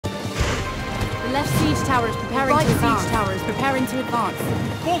left siege tower is preparing to advance. Siege tower is preparing to advance.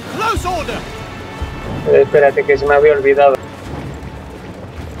 For close order. Espérate que se me había olvidado.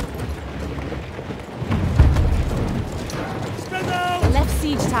 The left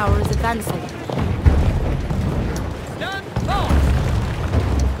siege tower is advancing. Stand fast.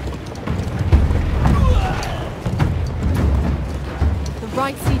 The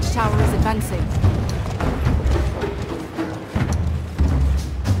right siege tower is advancing.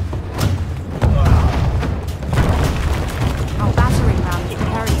 Our battering ram is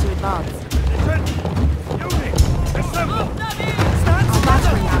preparing to advance. Our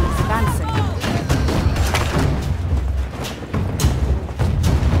battering ram is advancing.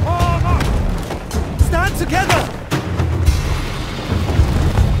 Stand together.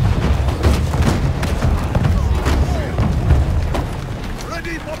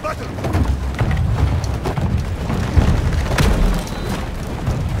 Ready for battle.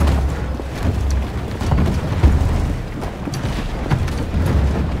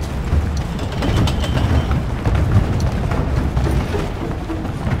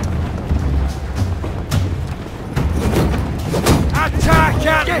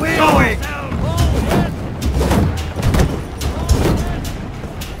 Attack at will!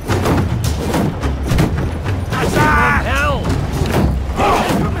 Attack! Hell!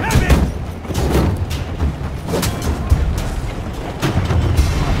 From heaven!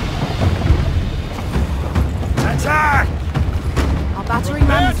 Attack! Our battering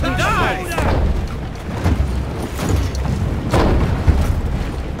ram is neutralized.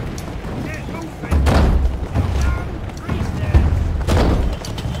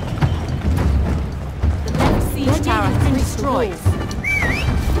 The left siege tower has been destroyed.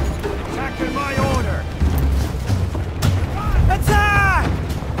 Attack in my order! Attack!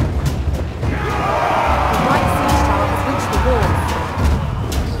 The right siege tower has reached the wall.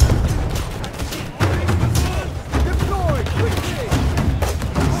 Deploy quickly!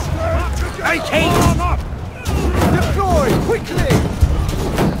 AK! Deploy quickly!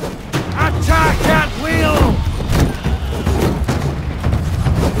 Attack at will!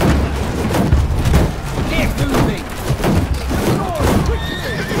 Get moving! Deploy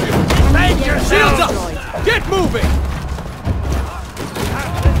quickly! Make your shields up! Get moving!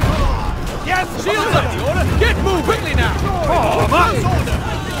 Yes, shields up! Order. Get moving! Quickly now! Form up!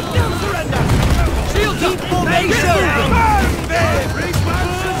 No surrender! Shields up! Get moving!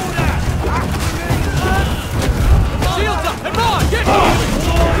 Shields up! And more! Get moving!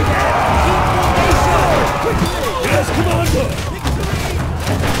 Yes, Commander!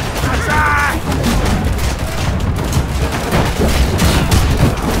 Attack!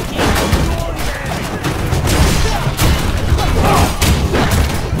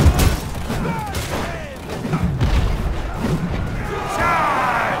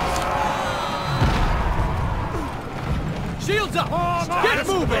 Shields up! Get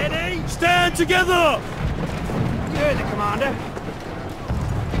moving! Stand together! You're the commander.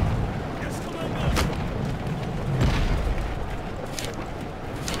 Yes, Commander.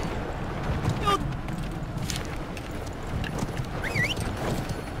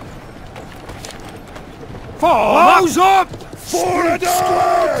 Fours up! Forward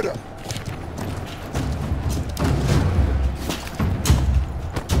squared!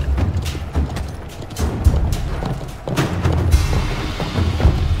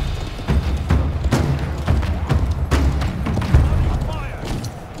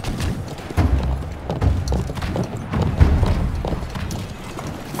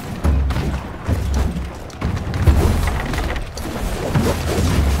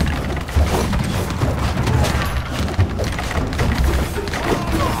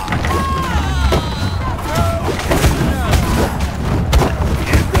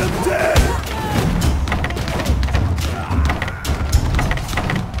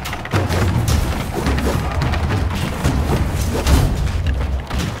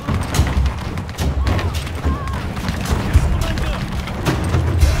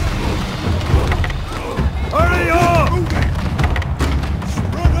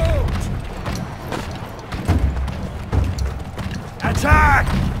 Attack!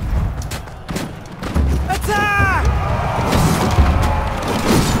 Attack!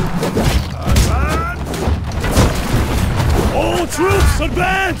 Advance! All troops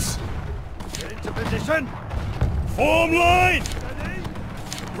advance! Get into position! Form line! Ready?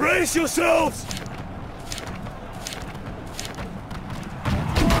 Brace yourselves!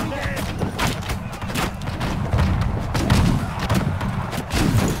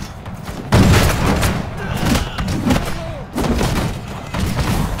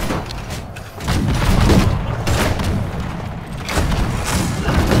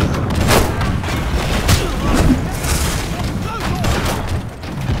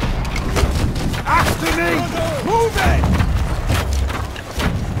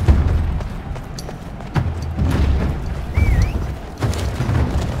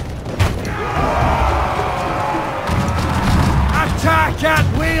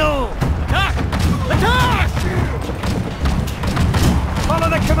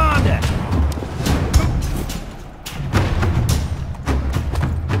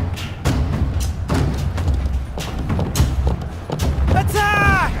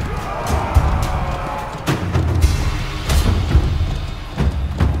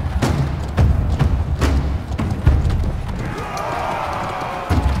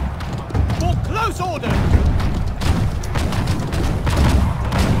 close order!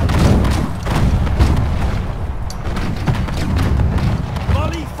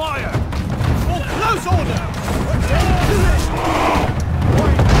 Volley fire! For close order!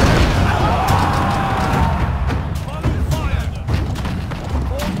 Volley fire!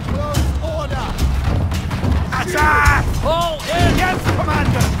 For close order! Attack! All in! Yes,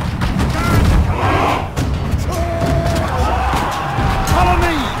 Commander! Follow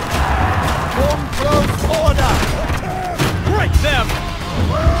me! Form close order! Break them!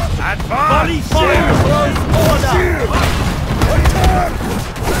 Advance! Volley fire! Close order! Attack!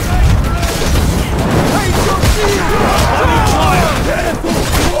 Raise your shield! Volley fire!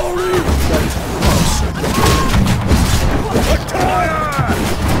 Glory! Attack!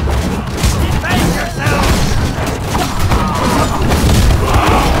 Defend yourself!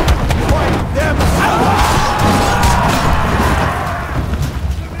 Fight them out!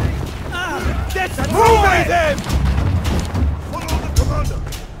 Move them! Follow the commander!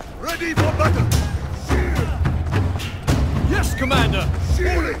 Ready for battle! Shield! Yes, Commander!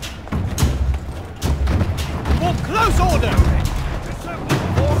 Shield! For close order!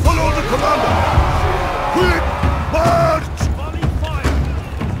 Follow the commander! Quick march! Volley fire!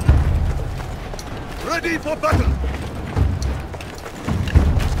 Ready for battle!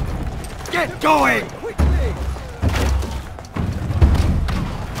 Get going! Quickly!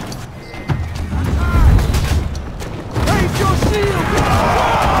 Raise your shield!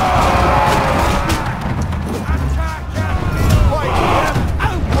 Attack and fight them!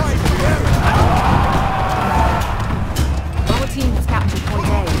 Outfight them! Our team has captured point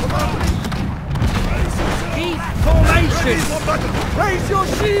A. Keep formation! Raise your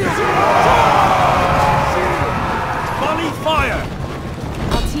shield! Volley fire!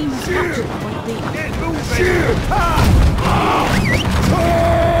 Our team has captured point B. Get moving! Shield!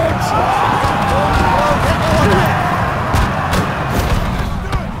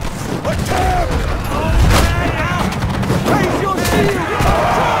 Attack! Raise your shield!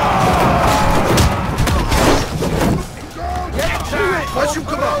 Get to it! As you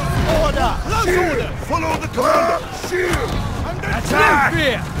command! Order! Close order! Follow the commander! Shield! Attack!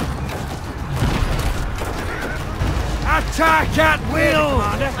 Attack at will!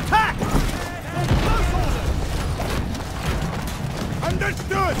 Attack! Close order!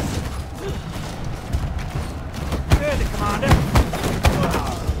 Understood! Hear the commander!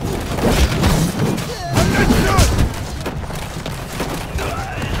 Understood!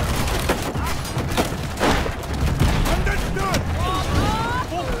 Understood!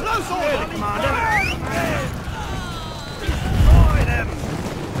 For close order, commander! Destroy them!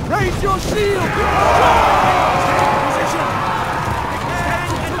 Raise your shield! Position!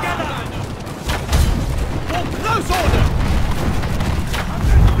 Stand together! For close order!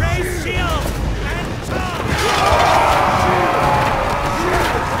 Raise shield! And charge!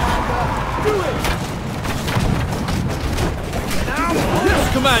 Do it! Now, yes,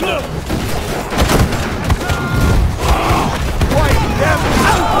 Commander! Wipe them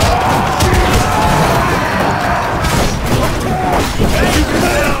out!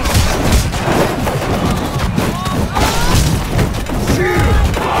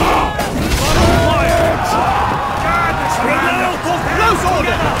 Close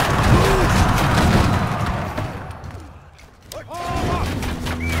order!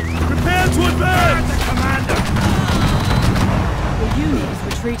 Prepare to advance! Commander! The unit is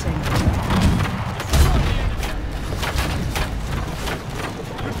retreating.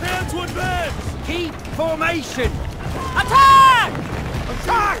 Prepare to advance! Keep formation! Attack!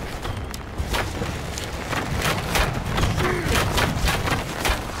 Attack!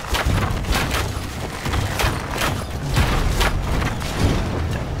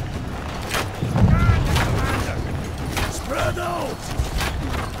 Spread out!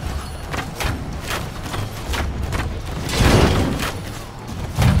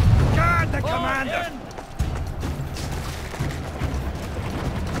 Guard the commander!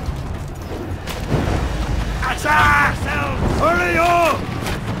 Attack! Hurry up!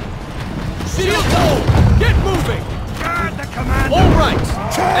 Shield hold! Get moving! Guard the commander! All right!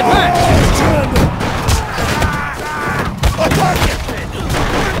 Advance! Attack!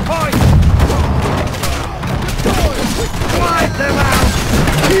 Point! Wipe them out!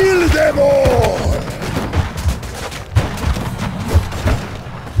 Kill them all!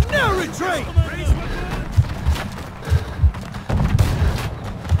 No retreat!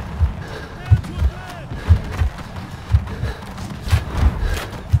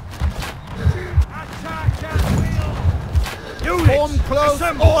 Form close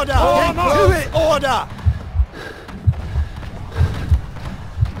order! Form close order!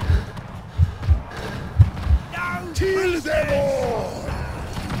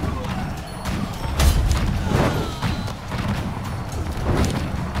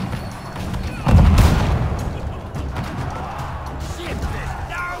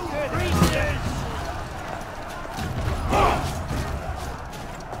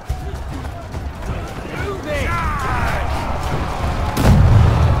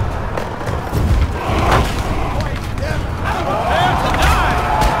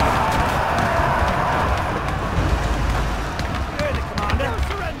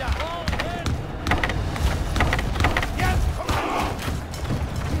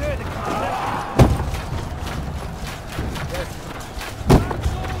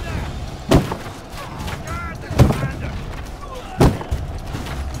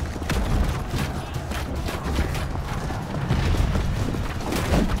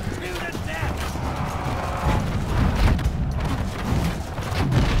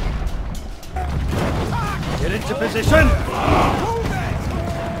 Get into position!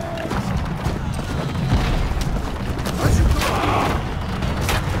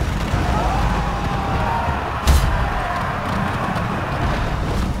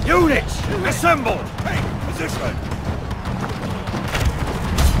 Units, assemble! Hey, position!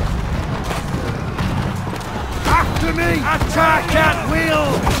 After me! Attack at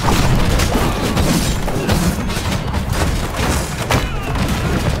will!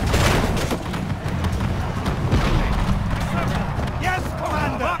 Yes,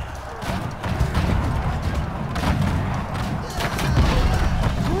 Commander!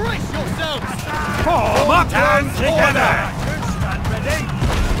 Brace yourselves! Form up and together! Stand ready!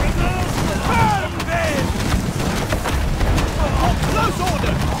 Burn them! Close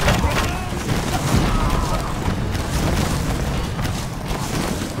order!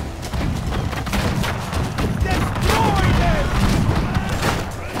 Destroy them!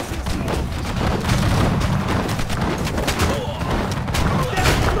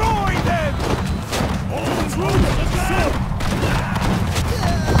 Destroy them! All troops assemble!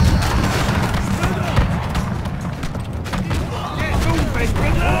 Get moving!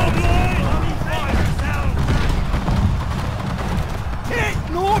 Take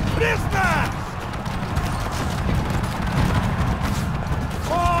no prisoners!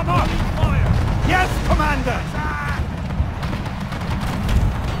 Form up! Yes, Commander!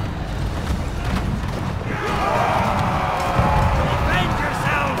 Defend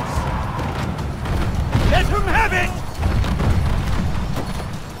yourselves! Let him have it!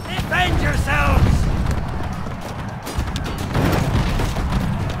 Defend yourselves!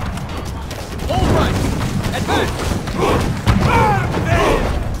 All right! Advance! Burn them!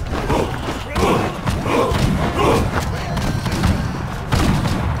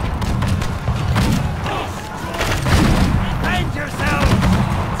 Defend yourselves!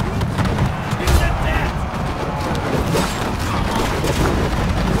 To the death!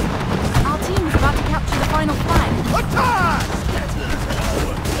 Our team is about to capture the final flag. Attack!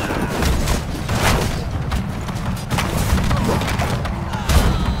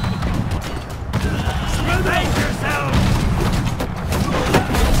 Defend yourselves!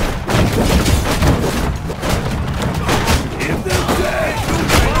 Give them death!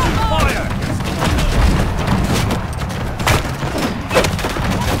 Fire!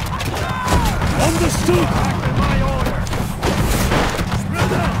 Understood! My order!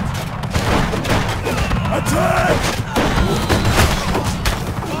 Spread out! Attack!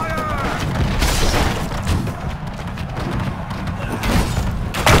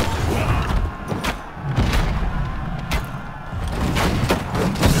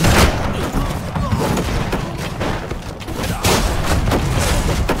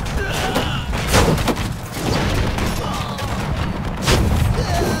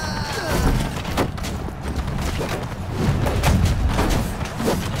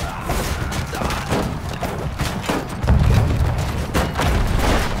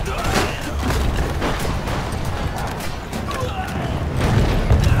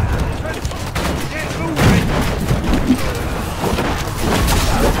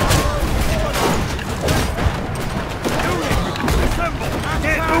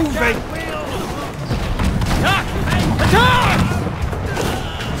 Get moving! Attack! Attack!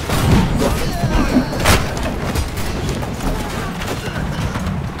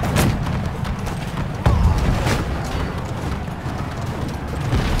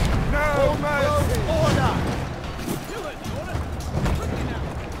 No mercy! Order!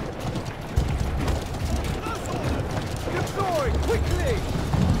 Deploy quickly!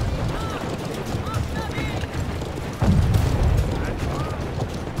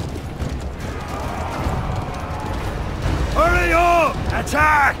 Hurry up!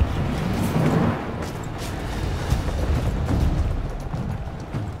 Attack!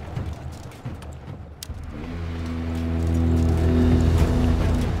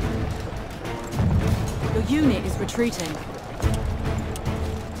 Your unit is retreating.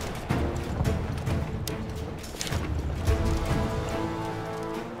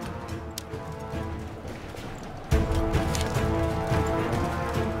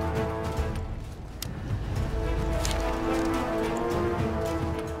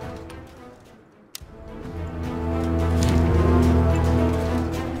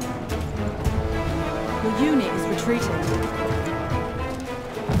 Your unit is retreating.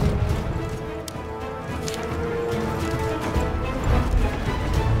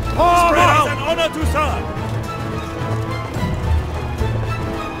 Form up! An honor to serve!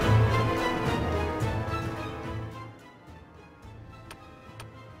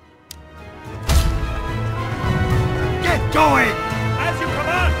 Get going! As you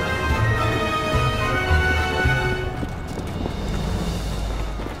command!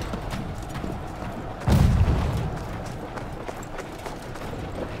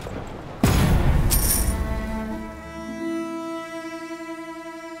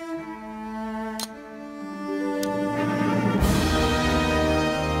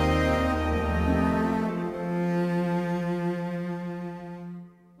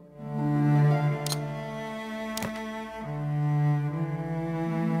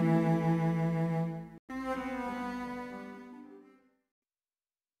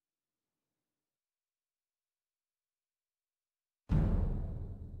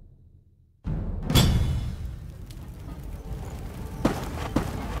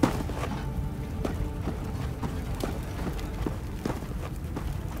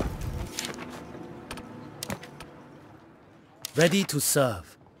 Ready to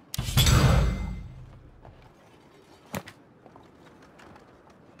serve.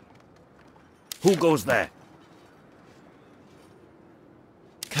 Who goes there?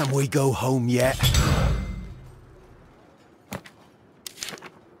 Can we go home yet?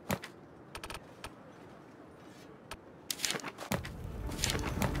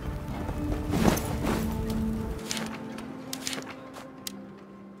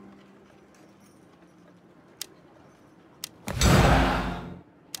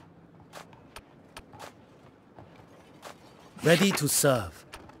 Ready to serve.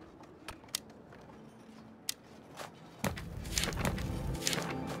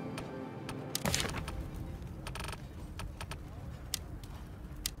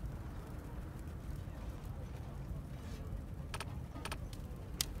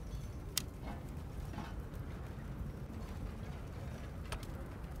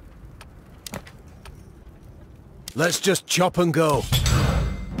 Let's just chop and go.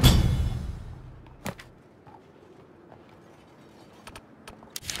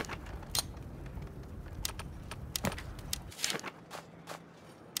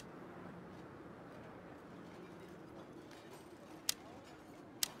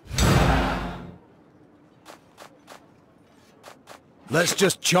 Let's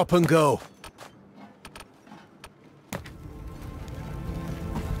just chop and go.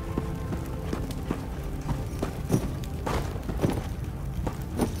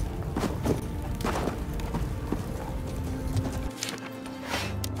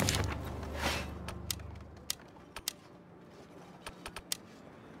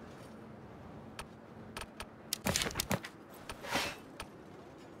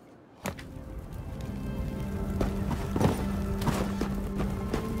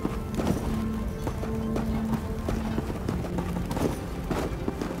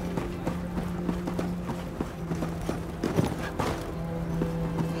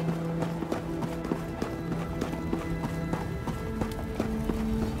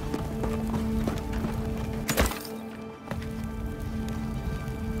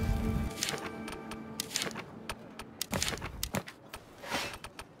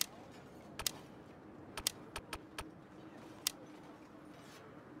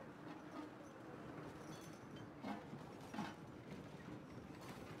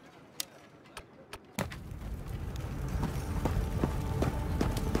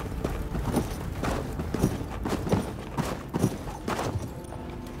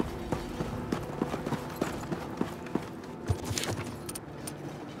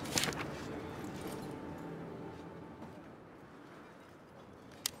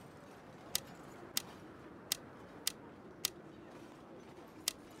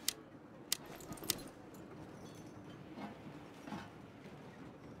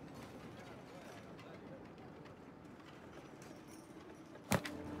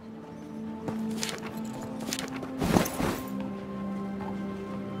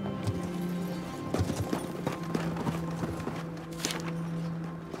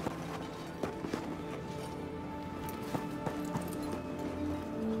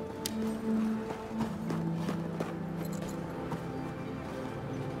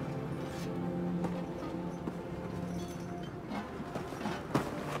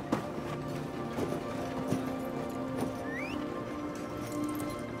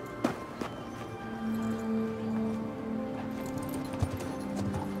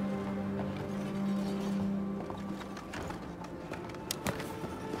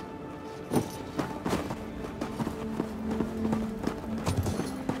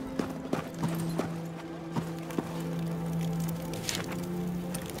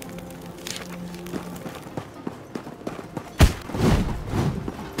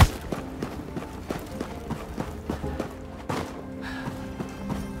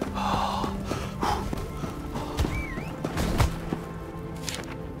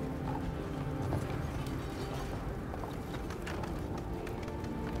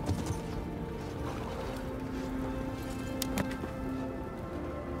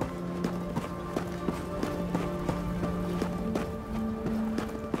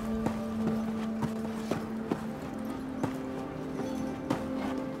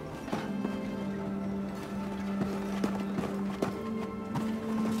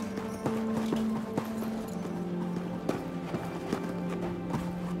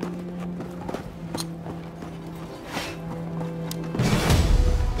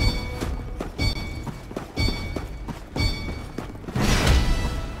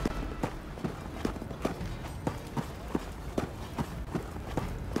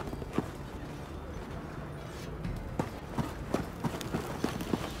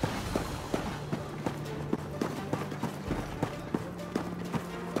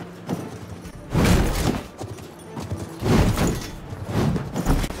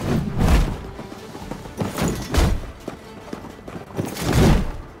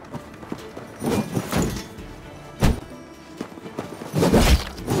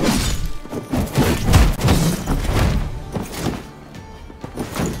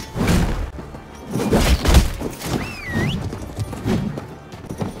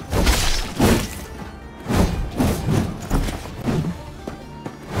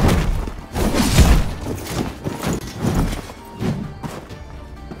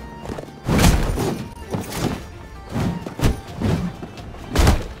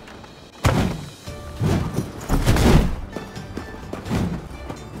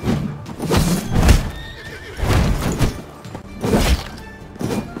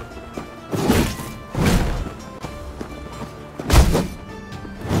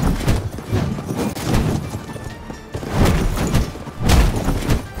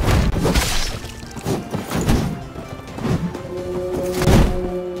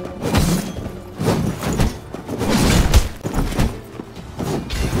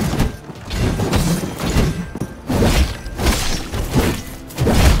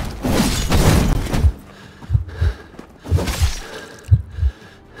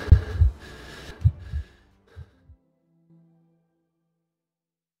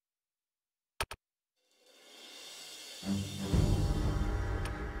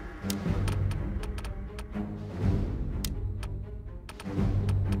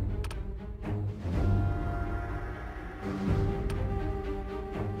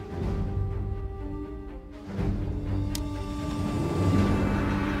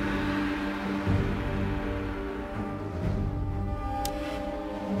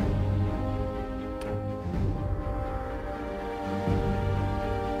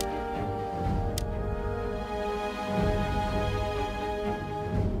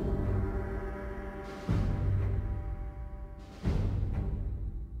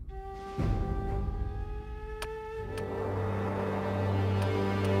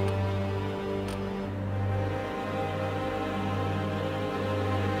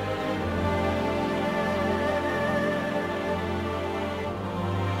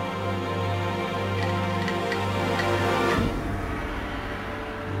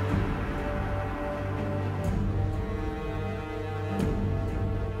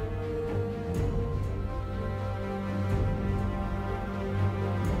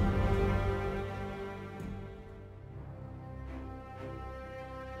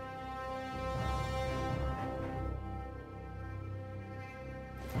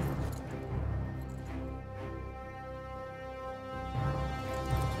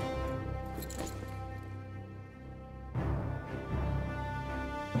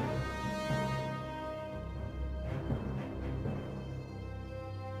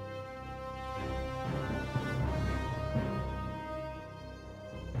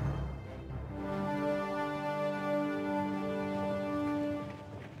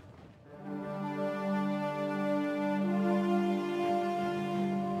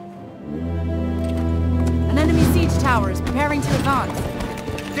 preparing to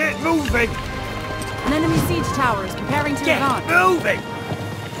advance. Get moving! An enemy siege tower is preparing to Get advance. moving!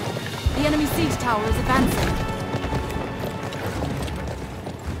 The enemy siege tower is advancing.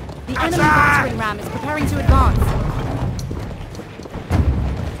 The enemy Attack! battering ram is preparing to advance.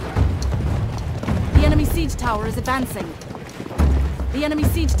 The enemy siege tower is advancing. The enemy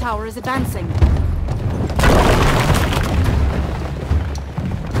siege tower is advancing.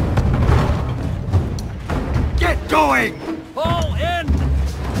 Get going! Fall in!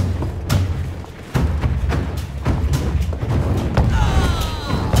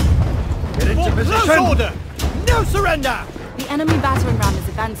 Get into Close position! order! No surrender! The enemy battering ram is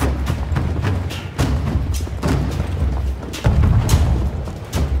advancing.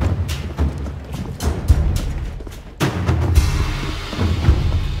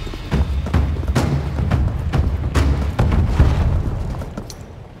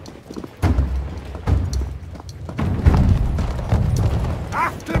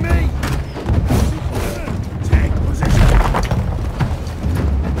 After me! Take position!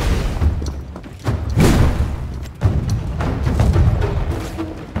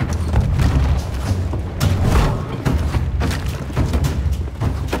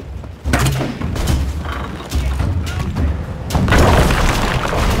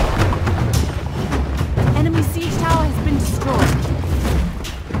 Enemy siege tower has been destroyed.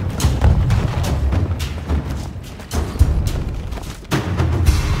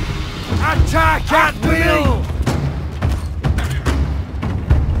 Attack at will!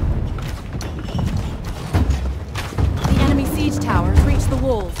 The enemy siege tower has reached the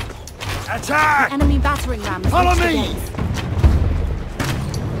walls. Attack! Enemy battering ram has Follow reached the me! gates.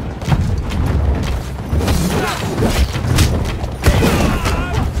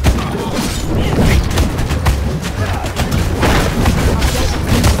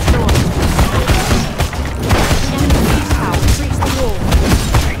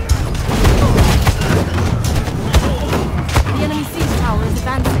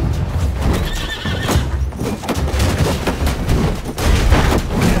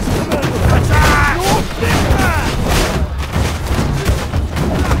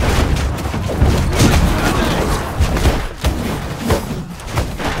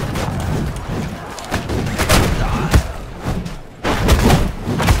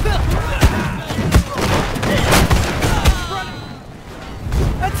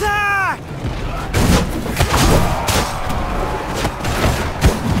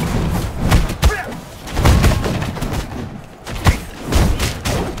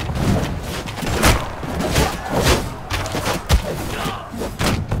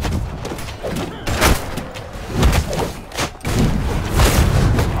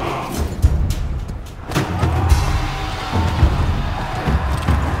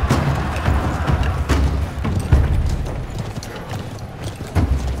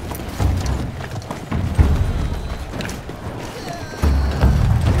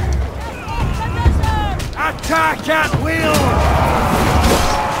 Attack at will!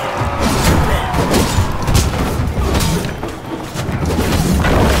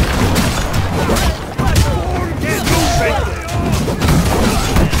 Get moving!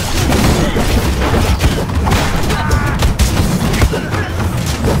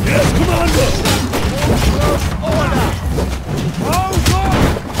 Yes, Commander! Order! Hold on!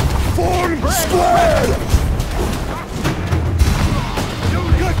 Form square! You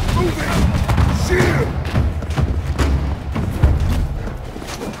get moving! Shield!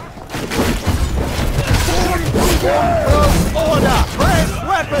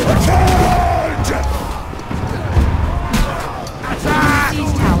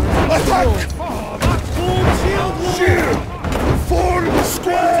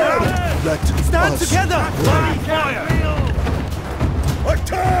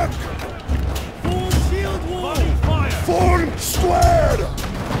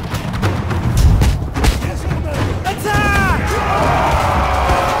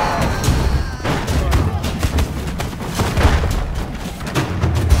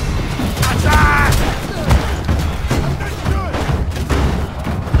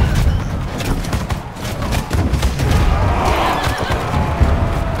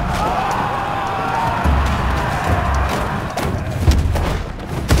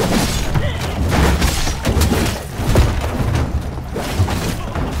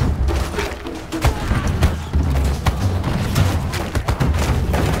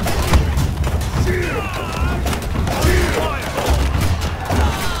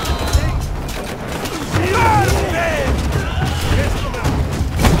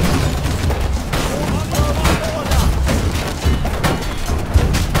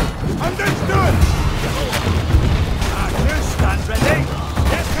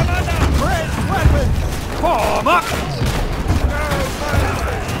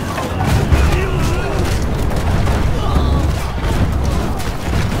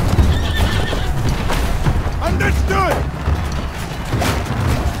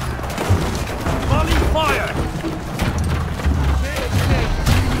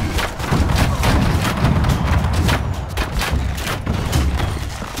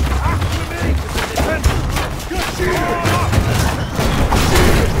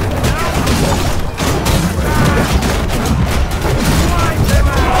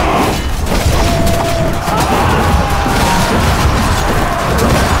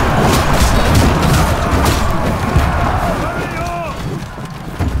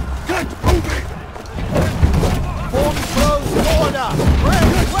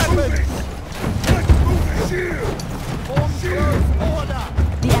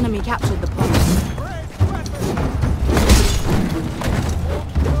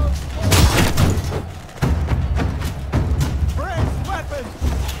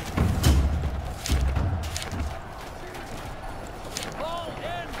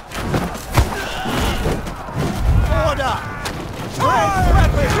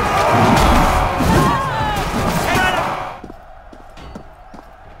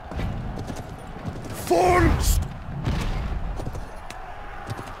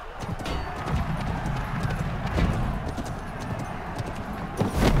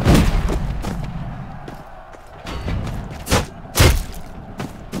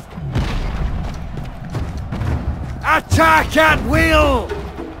 Attack at will!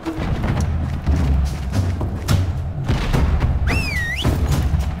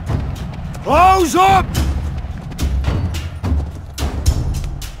 Close up!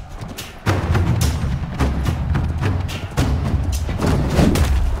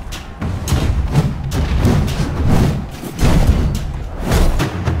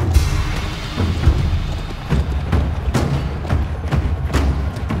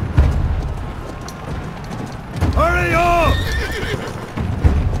 Hurry up!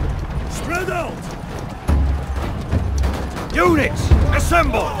 Spread out! Units,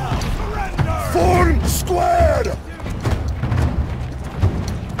 assemble! Form squared!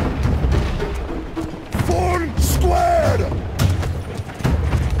 Form squared!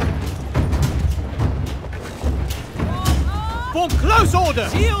 Form close order!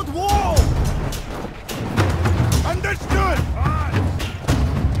 Shield wall! Understood!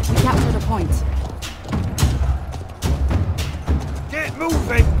 We captured a point. Get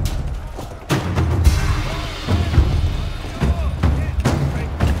moving!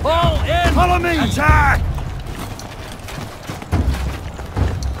 Fall in! Follow me! Attack!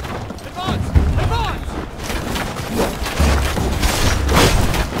 Advance! Advance!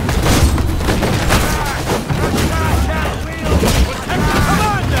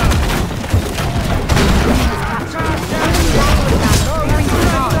 Commander!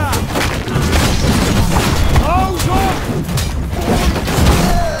 Close up!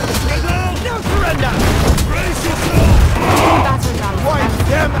 No surrender! Brace yourself! Battering ram is Wipe advancing.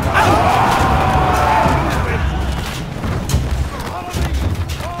 them out!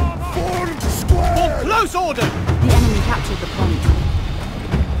 Form squared! Close order! The enemy captured the point.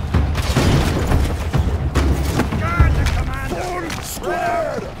 Guard the commander! Form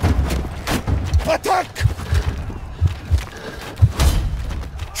squared! Attack!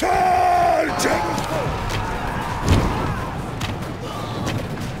 Charge!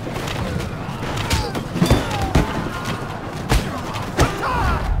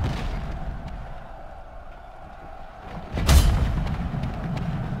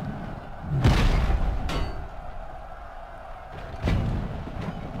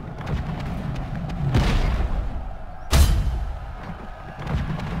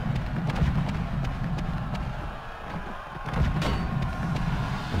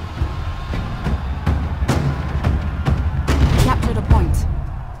 Captured a point.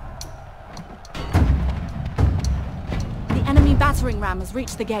 The enemy battering ram has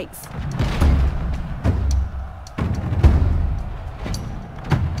reached the gates.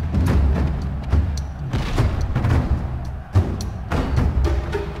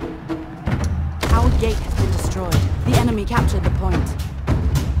 Our gate has been destroyed. The enemy captured the point.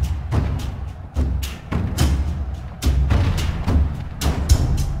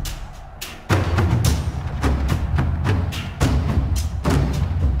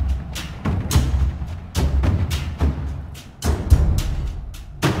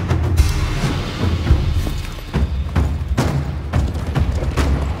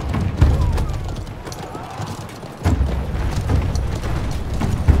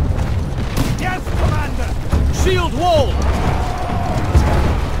 Yes, Commander! Shield wall!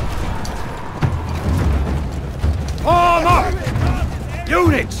 Form up!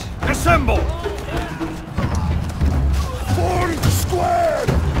 Units, assemble! Form squared!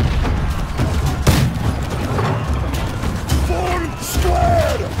 Form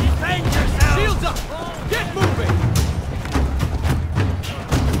squared! Defend yourself! Shields up! Get moving!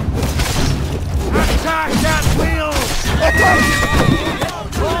 Attack at will! Attack!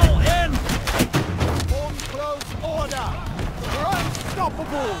 Fall in! Form close order! We're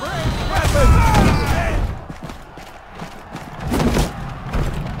unstoppable! Weapons!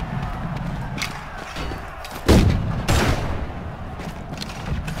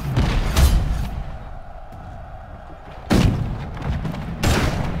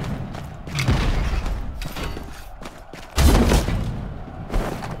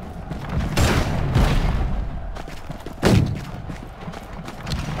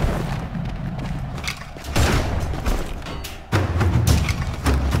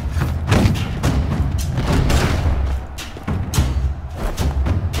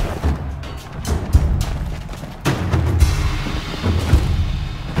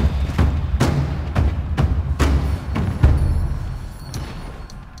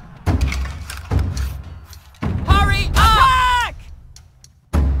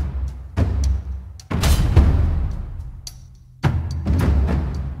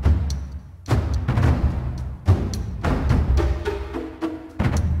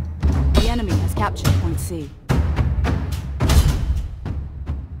 captured point C.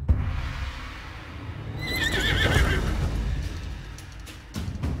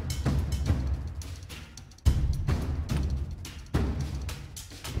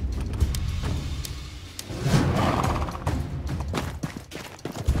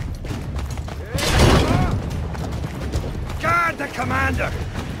 commander!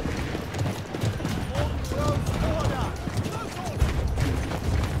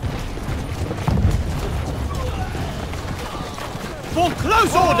 For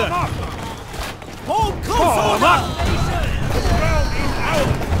close order! Hold close order! Ground is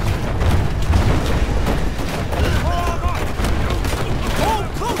ours! Hold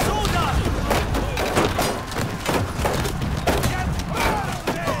close order!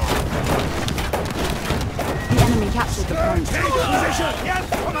 The enemy captured the point. Take position! Yes,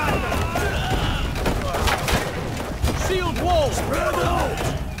 commander! Shield wall! Spread out!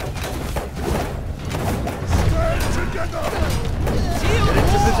 Stand together!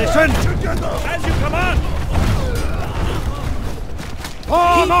 Position! Together! As you command!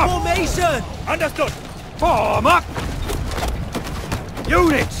 Form up! Formation! Understood! Form up!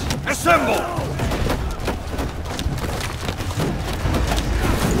 Units, assemble!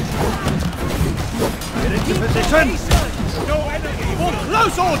 Get into position! No enemy! For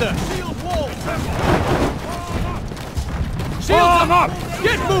close order! Shield wall! Shields Form up!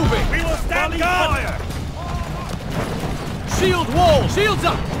 Get moving! We will stand guard! Fire. Shield wall! Shields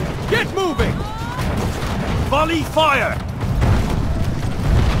up! Get moving! Volley fire!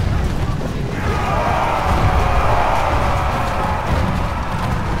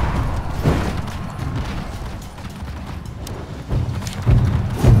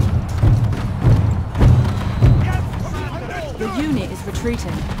 The unit is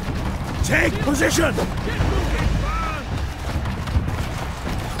retreating. Take position!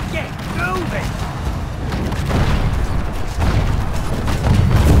 Get moving!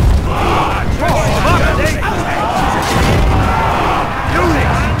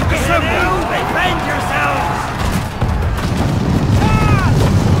 Units, assemble! Defend yourselves!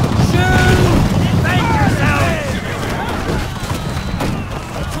 Defend yourselves!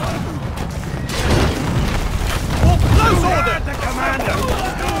 For close order! The commander!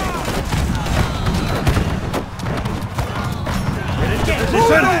 Get into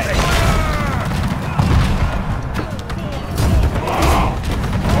position! Defend yourselves!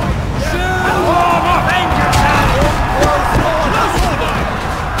 Close order!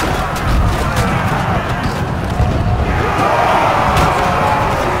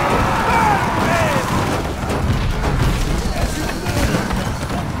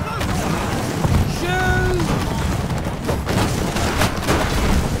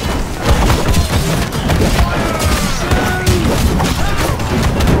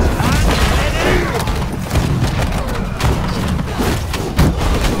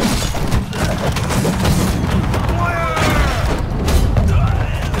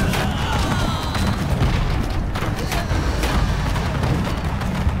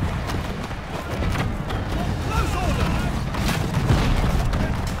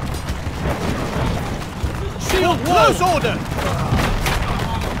 Close order!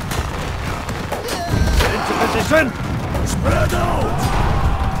 Get into position! Spread out!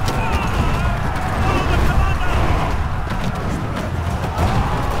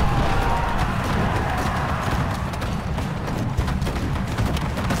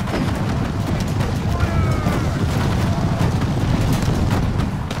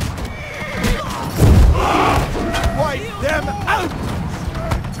 Wipe them out!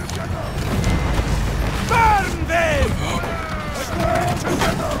 Burn them!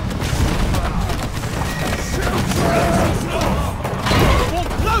 For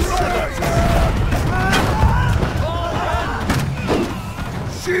close order!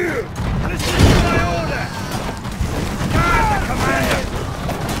 Shield! Listen to my order! Guard the commander!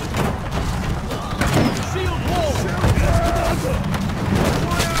 Shield wall!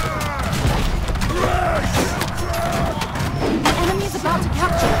 The enemy is about to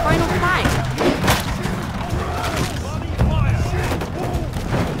capture the final flag.